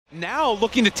Now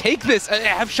looking to take this,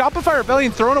 have Shopify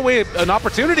Rebellion thrown away an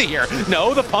opportunity here?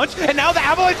 No, the punch, and now the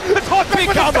avalanche, the toss back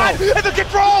with the gun, and the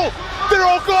control! They're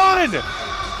all gone!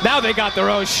 Now they got the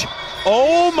Roche.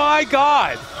 Oh my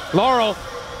god! Laurel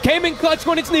came in clutch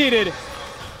when it's needed.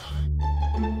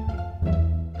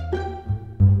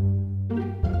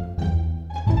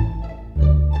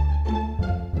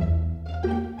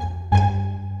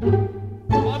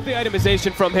 Love the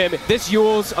itemization from him. This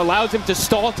Yules allows him to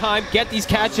stall time, get these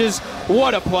catches.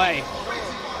 What a play.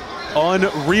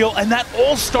 Unreal, and that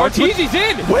all starts Arteezy's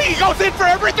in! Wait, he goes in for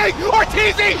everything!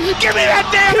 Arteezy, give me that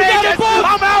damn Aegis!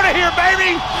 I'm out of here,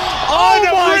 baby! Oh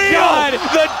my God!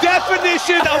 The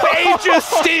definition of Aegis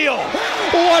steal!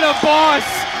 What a boss!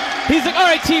 He's like, all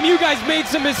right, team, you guys made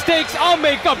some mistakes. I'll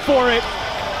make up for it.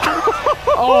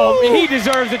 Oh, he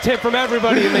deserves a tip from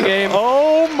everybody in the game.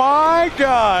 Oh my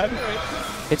God!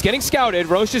 It's getting scouted.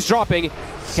 Roche is dropping.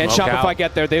 Can Shopify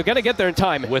get there? They're going to get there in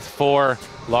time. With 4,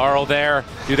 Laurel there.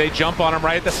 Do they jump on him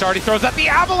right at the start? He throws out the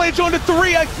avalanche onto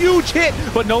 3, a huge hit,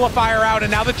 but Nullifier out,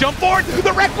 and now the jump forward.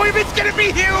 The Requiem is going to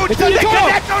be huge. They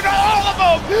connect onto all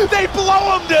of them. They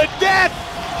blow him to death.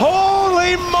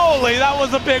 Holy moly, that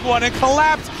was a big one. And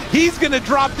Collapse, he's going to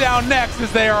drop down next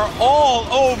as they are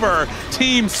all over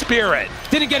Team Spirit.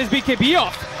 Didn't get his BKB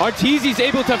off. Arteezy's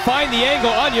able to find the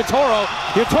angle on Yotoro.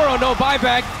 Yotoro, no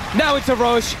buyback. Now it's a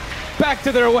Roche. Back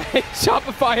to their way.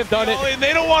 Shopify have done it. And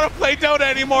they don't want to play Dota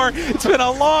anymore. It's been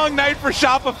a long night for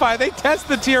Shopify. They test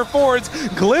the tier 4s.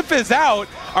 Glyph is out.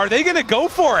 Are they going to go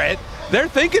for it? They're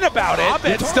thinking about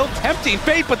it. It's still tempting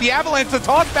fate, but the Avalanche, the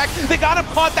toss back, they got him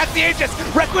caught. That's the Aegis.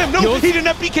 Requiem, no, he didn't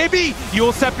have BKB.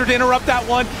 Yule Scepter to interrupt that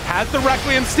one. Has the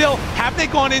Requiem still. Have they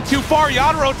gone in too far?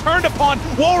 Yadro turned upon.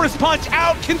 Walrus Punch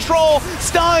out. Control.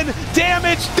 Stun.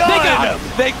 Damage. Done.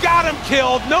 They got him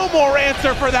killed. No more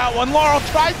answer for that one. Laurel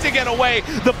tries to get away.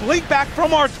 The blink back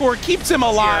from Artur keeps him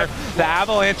alive. The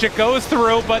Avalanche, it goes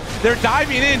through, but they're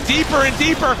diving in deeper and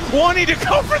deeper, wanting to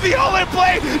go for the all-in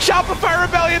play. Shopify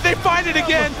Rebellion, they find it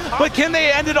again, but can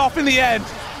they end it off in the end?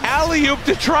 Alley-oop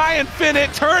to try and fin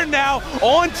it. Turn now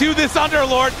onto this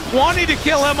Underlord, wanting to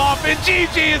kill him off, and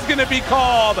GG is going to be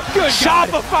called. Good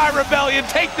Shopify Rebellion,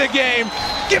 take the game.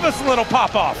 Give us a little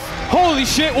pop-off. Holy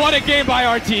shit, what a game by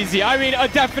Arteezy. I mean, a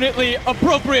definitely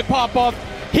appropriate pop-off.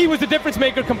 He was the difference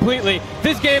maker completely.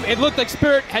 This game, it looked like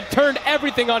Spirit had turned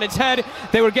everything on its head.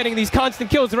 They were getting these constant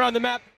kills around the map.